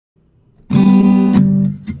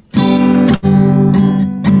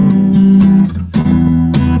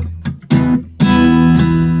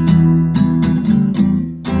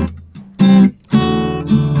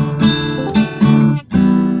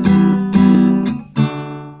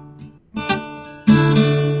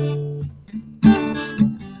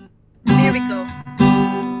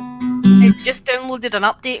downloaded an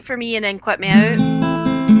update for me and then quit me out.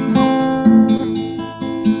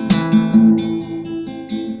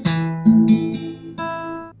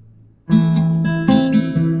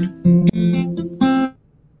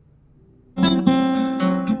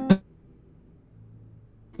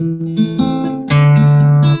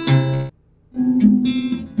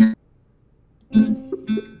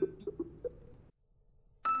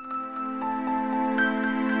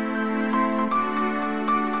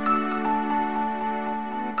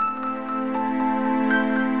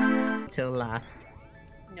 Till last.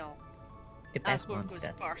 No. The best Asgore goes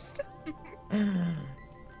monster. first.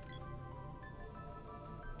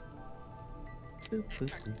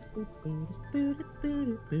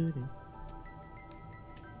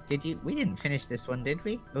 Did you? We didn't finish this one, did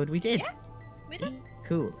we? Oh, we did. Yeah, we did.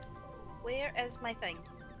 Cool. Where is my thing?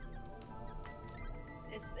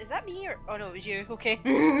 Is that me or? Oh no, it was you. Okay.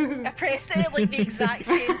 I pressed it at like the exact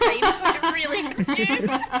same time, so I'm really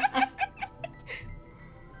confused.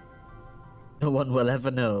 No one will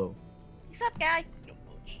ever know. What's up, guy?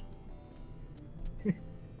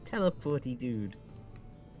 Teleporty dude.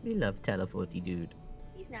 We love teleporty dude.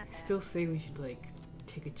 He's not bad. Still say we should like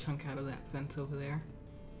take a chunk out of that fence over there.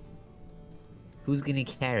 Who's gonna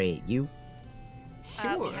carry it? You?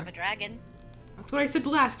 Sure. We have a dragon. That's what I said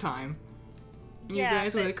last time. You Yeah,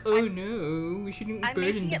 guys were but like, oh no, we shouldn't I'm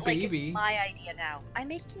burden making the it like baby. it's my idea now. I'm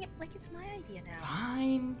making it like it's my idea now.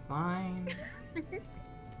 Fine, fine.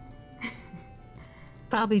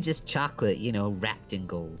 Probably just chocolate, you know, wrapped in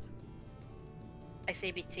gold. I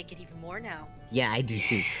say we take it even more now. Yeah, I do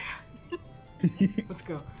too. Let's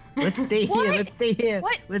go. Let's stay here. What? Let's stay here.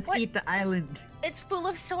 What? Let's What? eat the island. It's full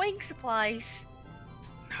of sewing supplies.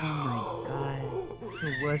 Oh my god.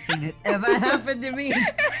 The worst thing that ever happened to me.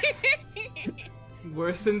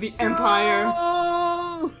 Worse than the Empire.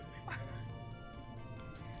 No!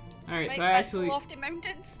 Alright, Right so I back to actually. Lofty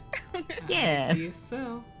Mountains. Yeah. I guess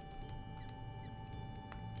so.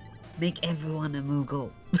 Make everyone a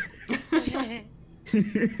Moogle.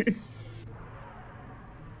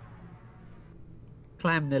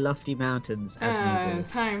 Climb the lofty mountains as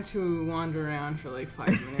Moogles. Time to wander around for like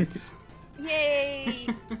 5 minutes. Yay!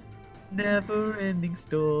 Never-ending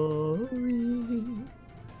story.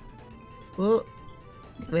 Oh,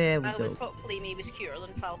 where we I go? always thought Flamey was cuter than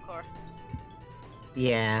Falcor.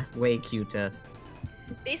 Yeah, way cuter.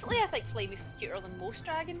 Basically, I think Flamey's cuter than most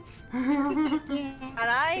dragons. Yeah. And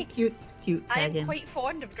I Cute am dragon. quite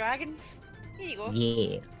fond of dragons. Here you go.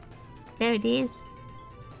 Yeah. There it is.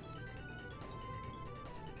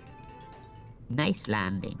 Nice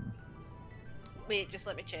landing. Wait, just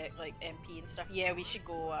let me check, like, MP and stuff. Yeah, we should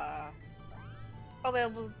go, Oh, well,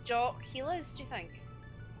 will Jock heal us, do you think?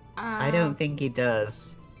 I don't think he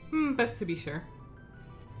does. Best to be sure.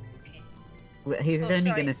 Okay. Well, he's Oh, only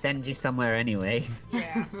sorry. gonna send you somewhere anyway.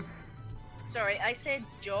 Yeah. Sorry, I said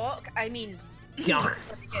Jock, I mean... Jock.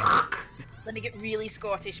 Let me get really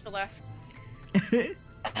Scottish for this.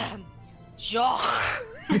 Jock!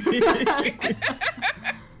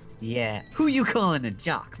 Yeah. Who you calling a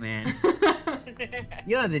jock, man?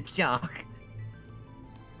 You're the jock.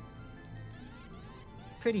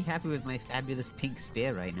 Pretty happy with my fabulous pink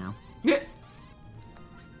spear right now. You're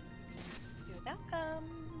welcome.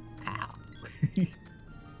 Ow.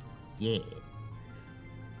 Yeah.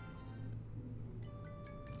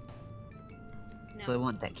 No. So I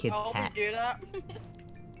want that kid's I'll always cat. do that.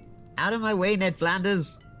 Out of my way, Ned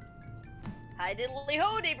Flanders! Hi diddly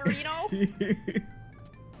ho, neighborino!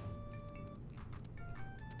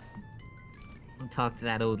 Don't talk to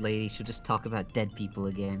that old lady, she'll just talk about dead people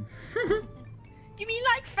again. You mean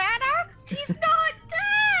like Fana? She's not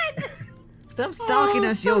dead! Stop stalking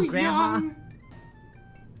us, so yo grandma! young.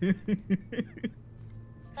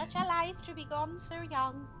 Such a life to be gone so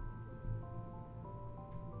young.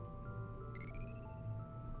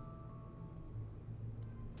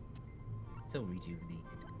 So rejuvenated.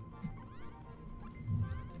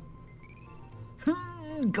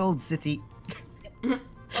 Gold City.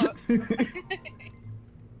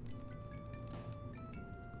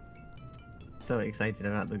 So excited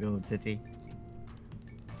about the Gold City.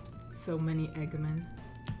 So many Eggmen.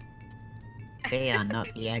 They are not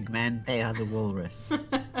the Eggman, they are the walrus.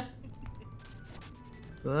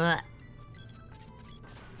 What?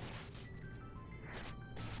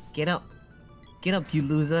 Get up! Get up, you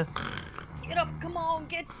loser! Get up, come on,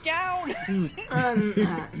 get down! Dude, That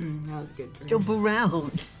was good. For jump him.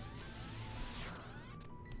 around!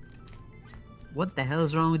 What the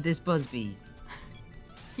hell's wrong with this Busby?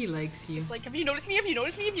 He likes you. Like, have you noticed me? Have you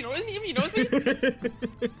noticed me? Have you noticed me? Have you noticed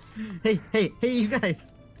me? Hey, you guys!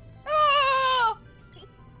 Ah!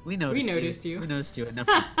 We noticed you. We noticed you enough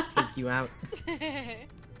to take you out.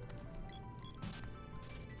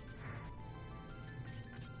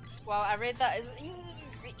 Well, I read that as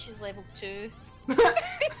reaches level 2.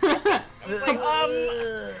 I was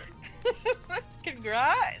like,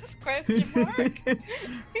 congrats? Question mark. I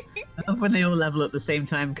love when they all level at the same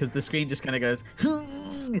time because the screen just kind of goes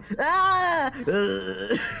ah,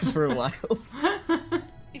 for a while.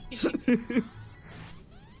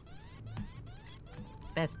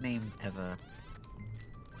 Best names ever.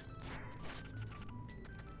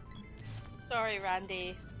 Sorry,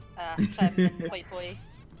 Randy. Clem and White Boy.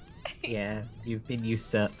 Yeah, you've been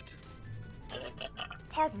usurped.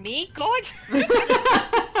 Pardon me, God.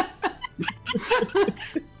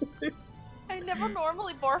 I never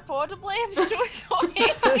normally barf audibly. I'm so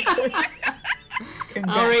sorry.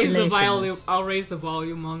 I'll raise the volume. I'll raise the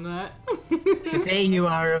volume on that. Today you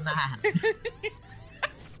are a man.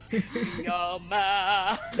 You're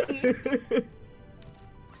man.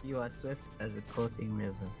 You are swift as a coursing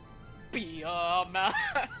river. Be a man.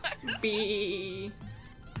 Be.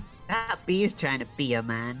 That bee is trying to be a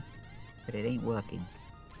man, but it ain't working.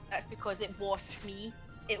 That's because it wasped me.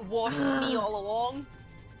 It wasped me all along.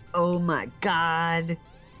 Oh my god!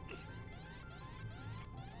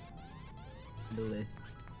 Handle this.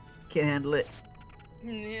 Can't handle it.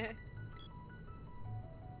 Yeah.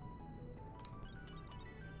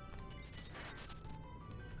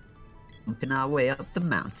 Bumping our way up the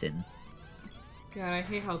mountain. God, I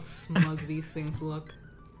hate how smug these things look.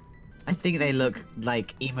 I think they look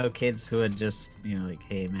like emo kids who are just, you know, like,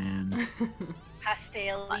 hey man.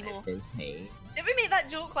 Pastel emo. Life is me. Did we make that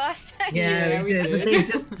joke last time? Yeah, we we did. did. But they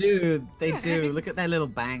just do. They do. Look at their little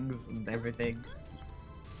bangs and everything.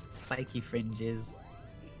 Spiky fringes.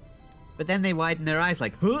 But then they widen their eyes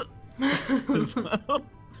like, huh? As well.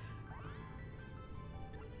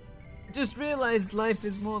 Just realized life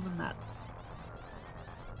is more than that.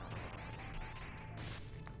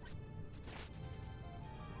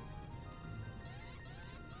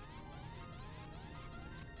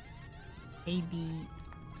 Maybe.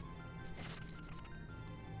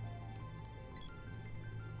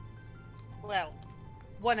 Well,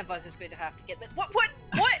 one of us is going to have to get the— What?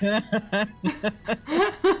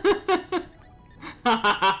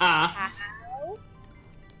 How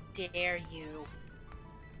dare you?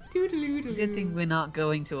 Good thing we're not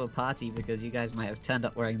going to a party because you guys might have turned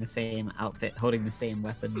up wearing the same outfit, holding the same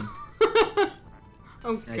weapon.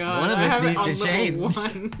 Oh Like, god, one of I us have it needs on to level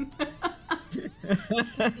change.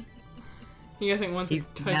 1. He doesn't want to He's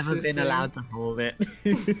touch never this been thing. allowed to hold it.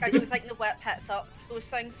 I don't think the whip hits up those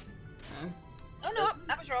things. Oh no,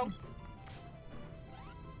 that was wrong.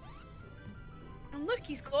 And look,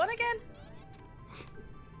 he's gone again.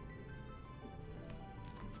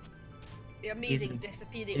 The amazing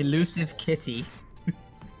disappearing. Elusive kitty. He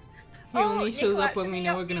Oh, only shows Nicola, up when should we we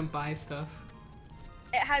know we're update- gonna buy stuff.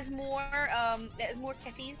 It has more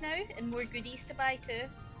kitties now and more goodies to buy too.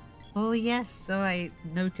 Oh yes, so I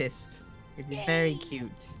noticed. It is very Yay.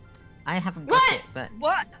 cute. I haven't got What? it, but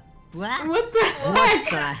What? what? What the What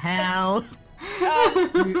the heck? hell?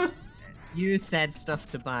 Um, You said stuff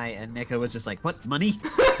to buy, and Nico was just like, "What money?"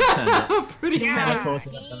 Turned up. Pretty yeah, much.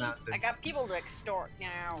 Teleported up the mountain. I got people to extort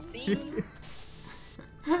now. See?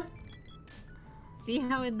 See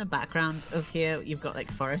how in the background of here you've got like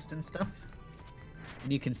forest and stuff,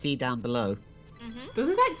 and you can see down below.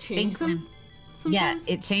 Doesn't that change Think some? Sometimes?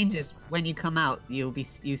 Yeah, it changes when you come out. You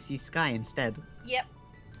see sky instead. Yep.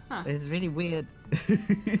 Huh. It's really weird.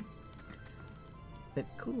 But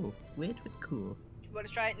cool. Weird but cool. You want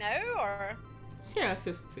to try it now or? Yeah, let's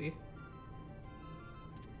just see.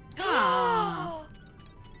 Ah.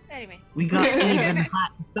 Anyway. We got even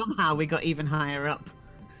somehow we got even higher up.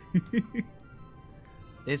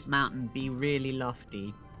 This mountain be really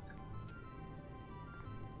lofty.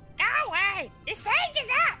 Go away! The sage is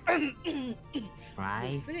out! The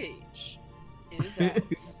Right? sage is out.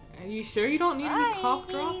 Are you sure you don't need any cough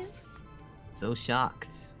drops? Surprise! So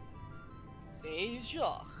shocked. Sage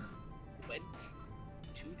Jacques went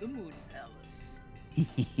to the Moon Palace.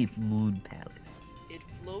 Moon Palace. It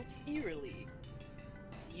floats eerily.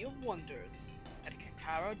 Sea of Wonders at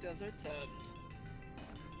Kakara Desert's end.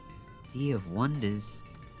 Sea of Wonders.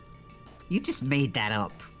 You just made that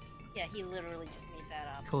up. Yeah, he literally just made that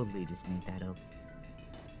up. Totally just made that up.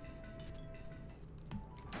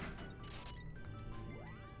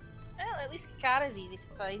 Well, at least Kakara's easy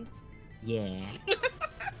to find. Yeah.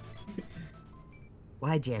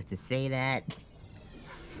 Why'd you have to say that?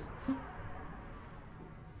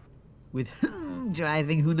 With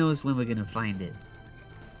driving, who knows when we're gonna find it.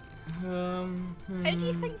 How do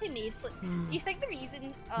you think they made do you think the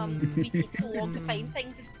reason we take so long to find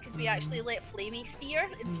things is because we actually let Flamey steer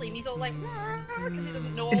and Flamey's all like because he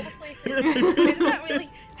doesn't know all the places? Isn't that really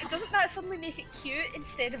doesn't that suddenly make it cute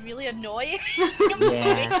instead of really annoying? I'm sorry,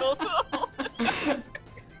 Yeah. Coco.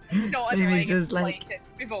 Not annoying, Flamey's just it's like, it.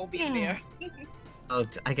 We've all been yeah. there. Oh,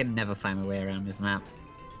 I can never find my way around this map.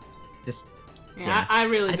 Just Yeah, Yeah. I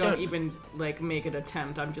really I don't don't- even like make an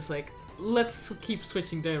attempt. I'm just like, let's keep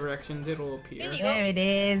switching directions. It'll appear. There you go. there it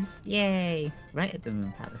is! Yay! Right at the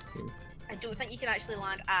Moon Palace too. I don't think you can actually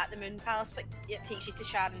land at the Moon Palace, but it takes you to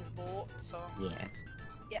Sharon's boat, so Yeah.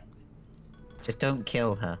 Yep. Just don't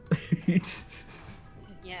kill her.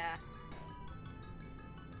 yeah.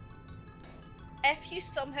 If you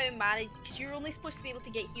somehow manage, because you're only supposed to be able to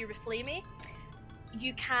get here with Flamey,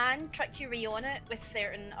 you can trick your way on it with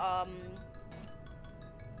certain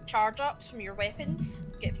charge ups from your weapons,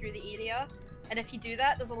 get through the area, and if you do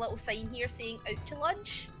that, there's a little sign here saying "out to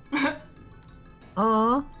lunch."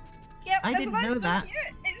 Oh, Yep, I isn't didn't know so that, Cute?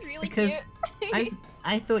 It's really because cute.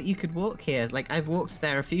 I thought you could walk here. Like I've walked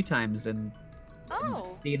there a few times and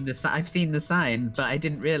Oh, I've seen the sign, but I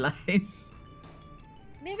didn't realize.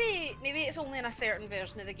 maybe it's only in a certain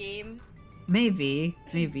version of the game. Maybe.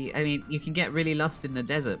 I mean, you can get really lost in the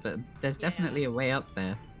desert, but there's Yeah. definitely a way up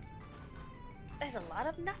there. There's a lot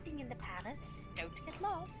of nothing in the palace. Don't get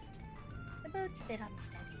lost. The boat's a bit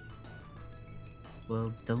unsteady.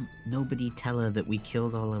 Well, don't nobody tell her that we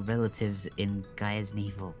killed all her relatives in Gaia's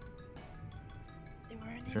navel. There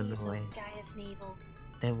weren't So any of Louise. those Gaia's navel.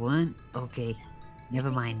 There weren't? Okay. Never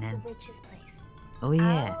You're mind thinking of then. The witch's place. Oh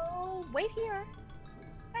yeah. I'll wait here.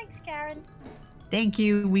 Thanks, Karen. Thank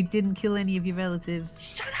you. We didn't kill any of your relatives.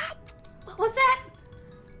 Shut up! What was that?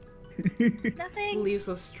 Nothing. Leaves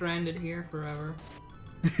us stranded here forever.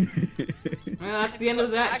 Well, that's the end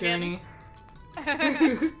of that Dragon.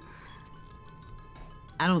 journey.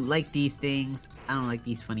 I don't like these things. I don't like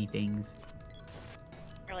these funny things.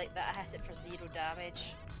 Or like that, I hit it for 0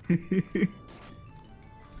 damage.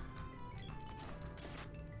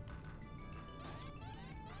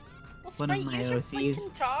 Well, One of Sprite, my use your OCs.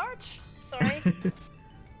 flanking charge. Sorry.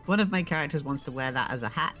 One of my characters wants to wear that as a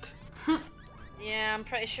hat. Yeah, I'm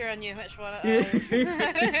pretty sure I knew which one it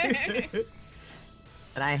was.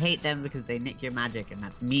 But I hate them because they nick your magic and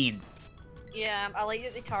that's mean. Yeah, I like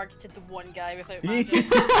that they targeted the one guy without magic.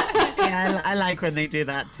 Yeah, I like when they do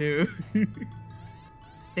that too.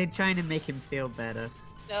 They're trying to make him feel better.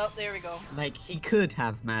 Oh, there we go. Like, he could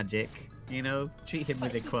have magic, you know? Treat him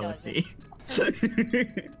But with he equality.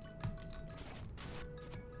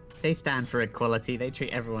 They stand for equality, they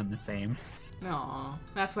treat everyone the same. No,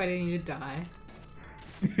 that's why they need to die.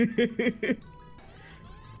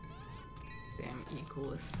 Damn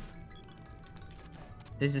equalists.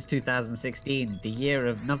 This is 2016, the year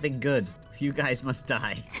of nothing good. You guys must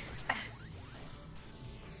die.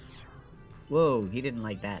 Whoa, he didn't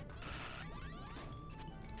like that.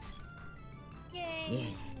 Yay! Yeah.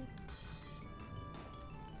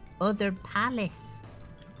 Other palace.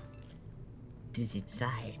 Desert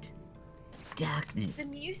side. Darkness. The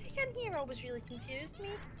music in here always really confused me.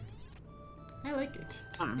 I like it.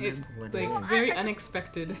 I don't It's remember what like it Well, is. very I just-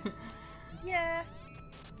 unexpected, Yeah.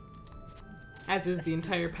 as is the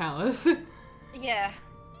entire palace. Yeah.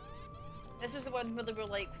 This was the one where they were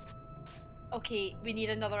like, okay, we need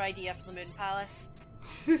another idea for the Moon Palace.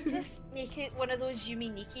 Just make it one of those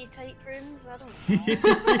Yumi Nikki type rooms. I don't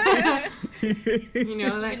know. You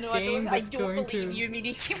know that Even though game I that's don't going believe to. Yumi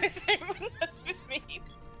Nikki was there when this was made.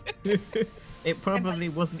 It probably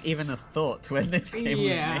wasn't even a thought when this game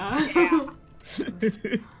Yeah. was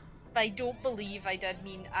made. But I don't believe I did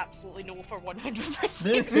mean absolutely no for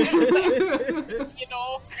 100%. You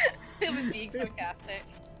know, it was being sarcastic.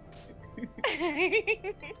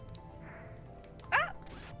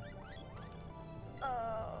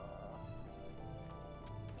 Ah!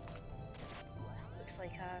 Looks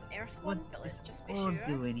like an earth one, What's but this let's just be all sure.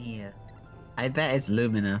 doing here? I bet it's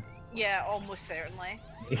Lumina. Yeah, almost certainly.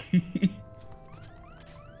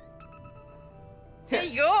 There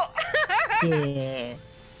you go! Yeah.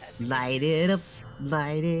 Light it up,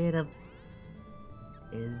 light it up.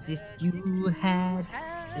 As if you had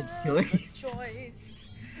had a choice. choice.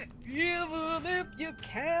 Even if you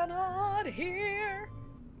cannot hear.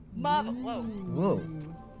 Mama, whoa. Whoa.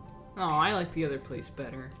 Oh, I like the other place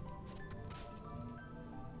better.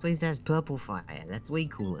 Place has purple fire. That's way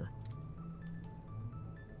cooler.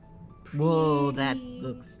 Whoa, that Pretty.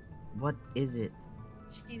 looks. What is it?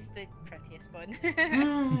 She's the prettiest one.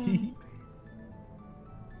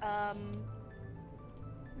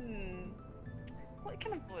 Mm. What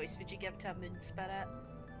kind of voice would you give to a moon spirit?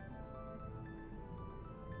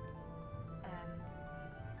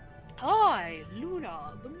 I,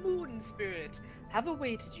 Luna, the moon spirit, have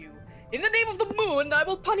awaited you. In the name of the moon, I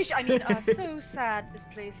will punish. I mean, so sad this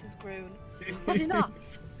place has grown. But enough.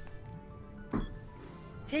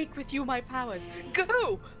 Take with you my powers.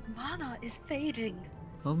 Go! Mana is fading.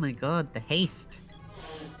 Oh my god, the haste.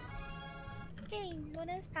 Gain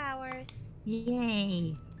Luna's powers.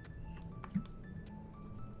 Yay.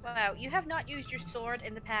 Wow, you have not used your sword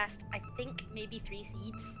in the past, I think, maybe 3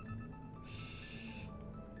 seeds.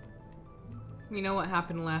 You know what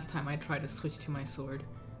happened last time I tried to switch to my sword?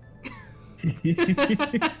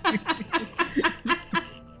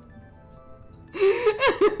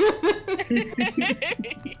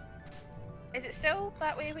 Is it still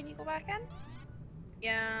that way when you go back in?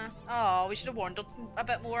 Yeah. Oh, we should have warned a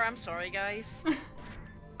bit more. I'm sorry, guys.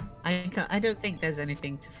 I don't think there's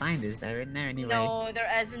anything to find, is there, in there anyway? No, there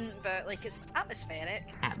isn't, but like it's atmospheric.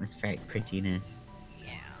 Atmospheric prettiness.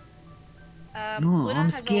 Yeah. No, Luna I'm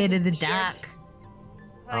has all scared of the weird dark.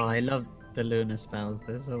 Oh, I things, love the Luna spells.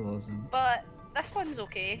 They're so awesome. But this one's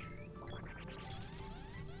okay.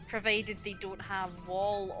 Provided they don't have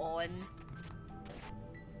wall on.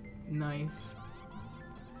 Nice.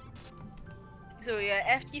 So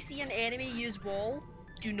yeah, if you see an enemy use wall,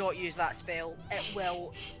 do not use that spell. It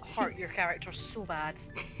will hurt your character so bad.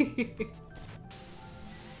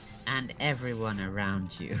 And everyone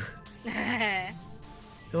around you.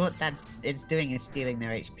 So what it's doing is stealing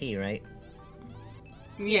their HP, right?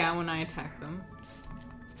 Yeah, when I attack them.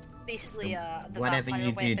 Basically, the whatever vampire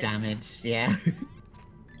you do weapon. damage, yeah.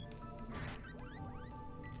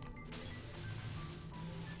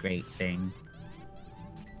 Great thing.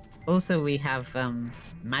 Also, we have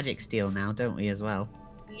magic steel now, don't we, as well?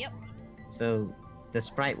 Yep. So the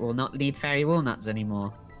sprite will not need fairy walnuts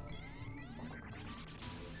anymore.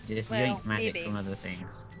 Just Well, yank magic maybe. from other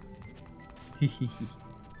things.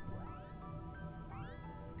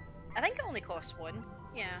 I think it only costs 1.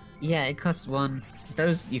 Yeah. Yeah, it costs 1.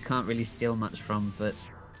 Those you can't really steal much from, but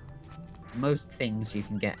most things you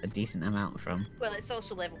can get a decent amount from. Well, it's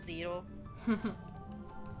also level 0.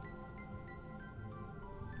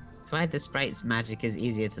 That's why the sprite's magic is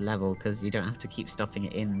easier to level, because you don't have to keep stopping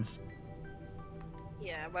at inns.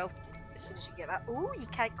 Yeah, well, as soon as you get that. Ooh, you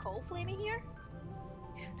can't call Flamey here?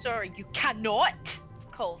 Sorry, you cannot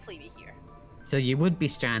call Flamey here. So you would be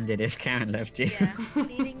stranded if Karen left you. Yeah.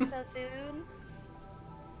 Leaving so soon?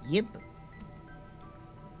 Yep.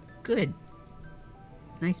 Good.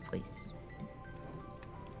 It's a nice place.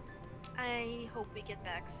 I hope we get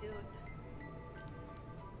back soon.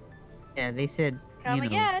 Yeah, they said, Come you know,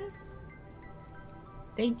 again!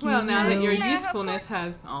 thank you. Well, now that your Yeah, of usefulness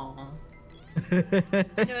has... Oh.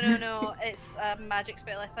 No, it's a magic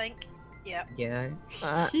spell, I think. Yep. Yeah.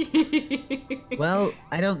 Well,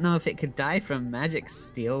 I don't know if it could die from magic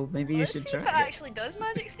steel. Maybe you Let's should see try if it actually does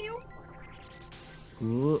magic steel.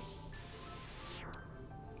 Ooh.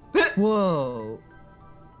 Whoa.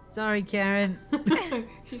 Sorry, Karen.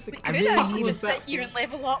 She's We like, could really actually need just sit that here for- and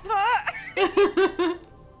level up that.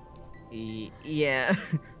 Yeah,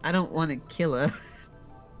 I don't want to kill her.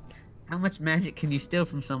 How much magic can you steal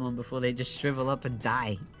from someone before they just shrivel up and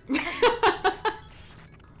die? You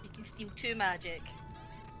can steal 2 magic.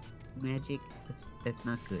 Magic? That's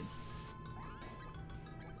not good.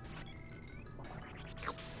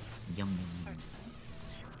 Yum.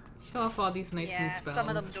 Show off all these nice new Yeah, spells. some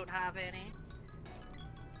of them don't have any.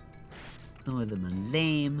 Some of them are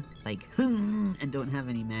lame, like and don't have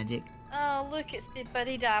any magic. Oh, look, it's the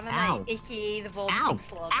buried ammonite, Ow. aka the Ow! vomiting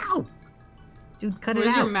slug. Ow! Dude, cut Where's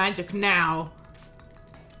it your out. magic now?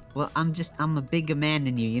 Well, I'm a bigger man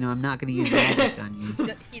than you. You know, I'm not gonna use magic on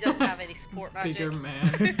you. He doesn't have any support magic. Bigger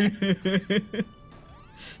man.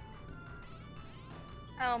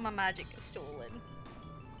 Oh, my magic is stolen.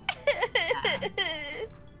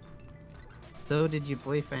 So did your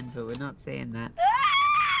boyfriend, but we're not saying that.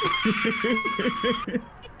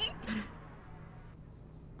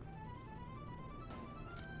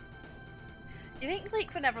 Do you think,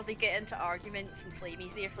 like, whenever they get into arguments and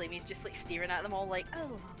Flamey's there, Flamey's just, like, staring at them all like, I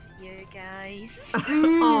love you guys.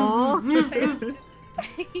 Aww.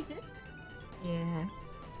 Yeah.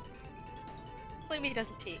 Flamey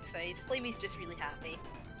doesn't take sides. Flamey's just really happy.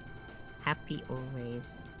 Happy always.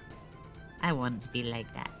 I want to be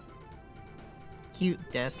like that. Cute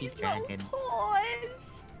derpy His dragon. little paws!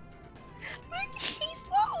 Look, his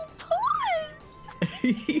little paws!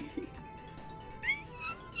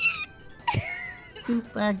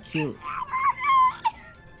 Super cute.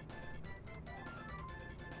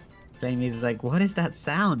 Flamey's like, what is that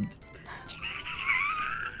sound?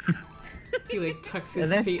 He like tucks Are his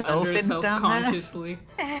there feet under dolphins himself down there? consciously.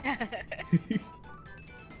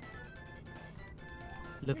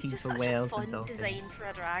 looking just for such whales a and fun design dolphins. for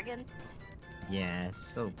a dragon. Yeah,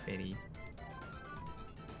 so pretty.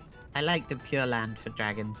 I like the Pure Land for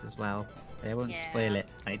dragons as well. But I won't spoil Yeah. it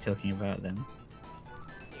by talking about them.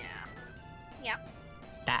 Yeah.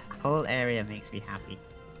 That whole area makes me happy.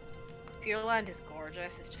 Pure Land is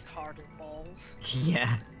gorgeous. It's just hard as balls.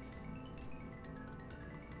 Yeah.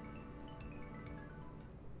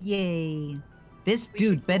 Yay! This We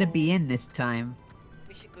dude should better go- be in this time.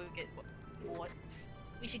 We should go get what?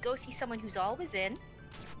 We should go see someone who's always in.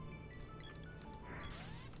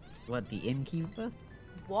 What, the innkeeper?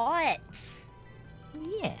 What?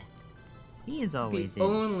 Yeah. He is always The in.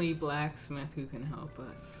 only blacksmith who can help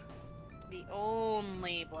us. The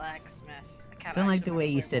only blacksmith. I can't Don't like the actually way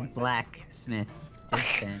you remember said what it blacksmith.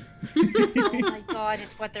 Just then. was. Oh my god,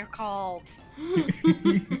 it's what they're called.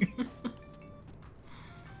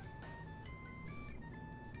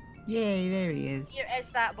 Yay, there he is. Here is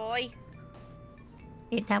that boy.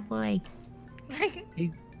 It's that boy.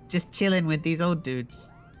 He's just chilling with these old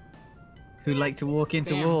dudes. Who like to walk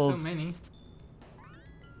into Damn, walls. so many.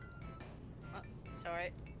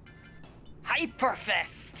 Sorry.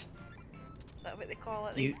 Hyperfist! Is that what they call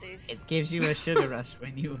it these days? It gives you a sugar rush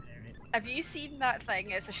when you wear it. Have you seen that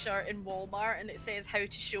thing? It's a shirt in Walmart and it says how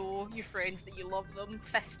to show your friends that you love them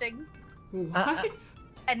fisting. What?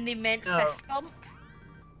 And they meant No. fist bump.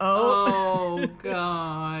 Oh! Oh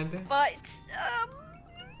god. But,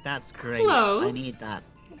 That's great. I Close. need that.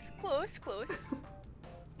 it's close, close.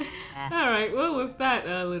 Alright, well with that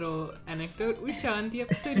little anecdote, we shall end the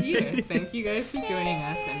episode here. Thank you guys for joining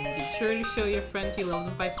us, and be sure to show your friends you love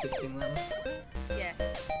them by fisting them.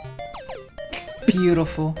 Yes.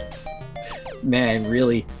 Beautiful. Man,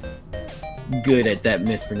 really good at that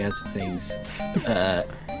mispronouncing things.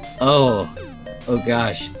 Oh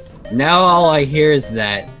gosh. Now all I hear is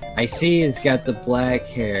that. I see he's got the black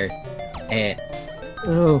hair, and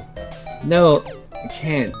oh no, I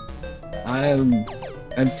can't.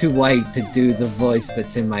 I'm too white to do the voice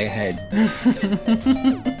that's in my head.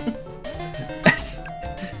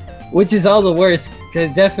 Which is all the worse,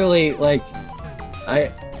 because definitely, like,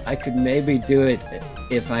 I could maybe do it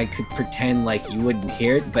if I could pretend like you wouldn't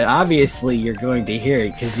hear it, but obviously you're going to hear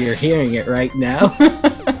it, because you're hearing it right now.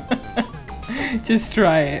 Just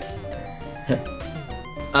try it.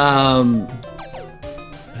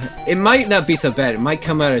 It might not be so bad. It might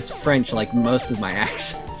come out as French like most of my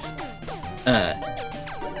accents.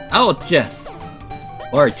 Ouch!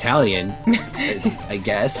 Or Italian, I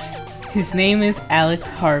guess. His name is Alex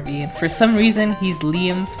Harvey, and for some reason, he's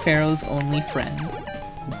Liam's Pharaoh's only friend.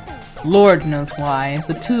 Lord knows why,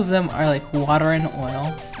 the two of them are like water and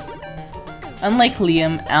oil. Unlike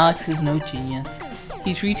Liam, Alex is no genius.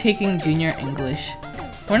 He's retaking junior English.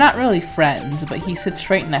 We're not really friends, but he sits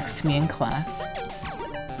right next to me in class.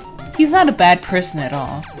 He's not a bad person at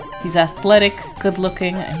all. He's athletic,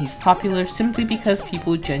 good-looking, and he's popular simply because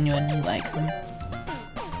people genuinely like him.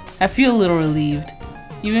 I feel a little relieved.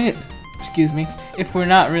 Even if we're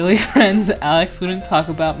not really friends, Alex wouldn't talk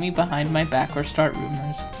about me behind my back or start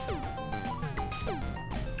rumors.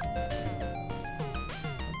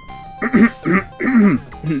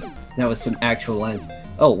 That was some actual lines.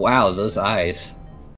 Oh wow, those eyes.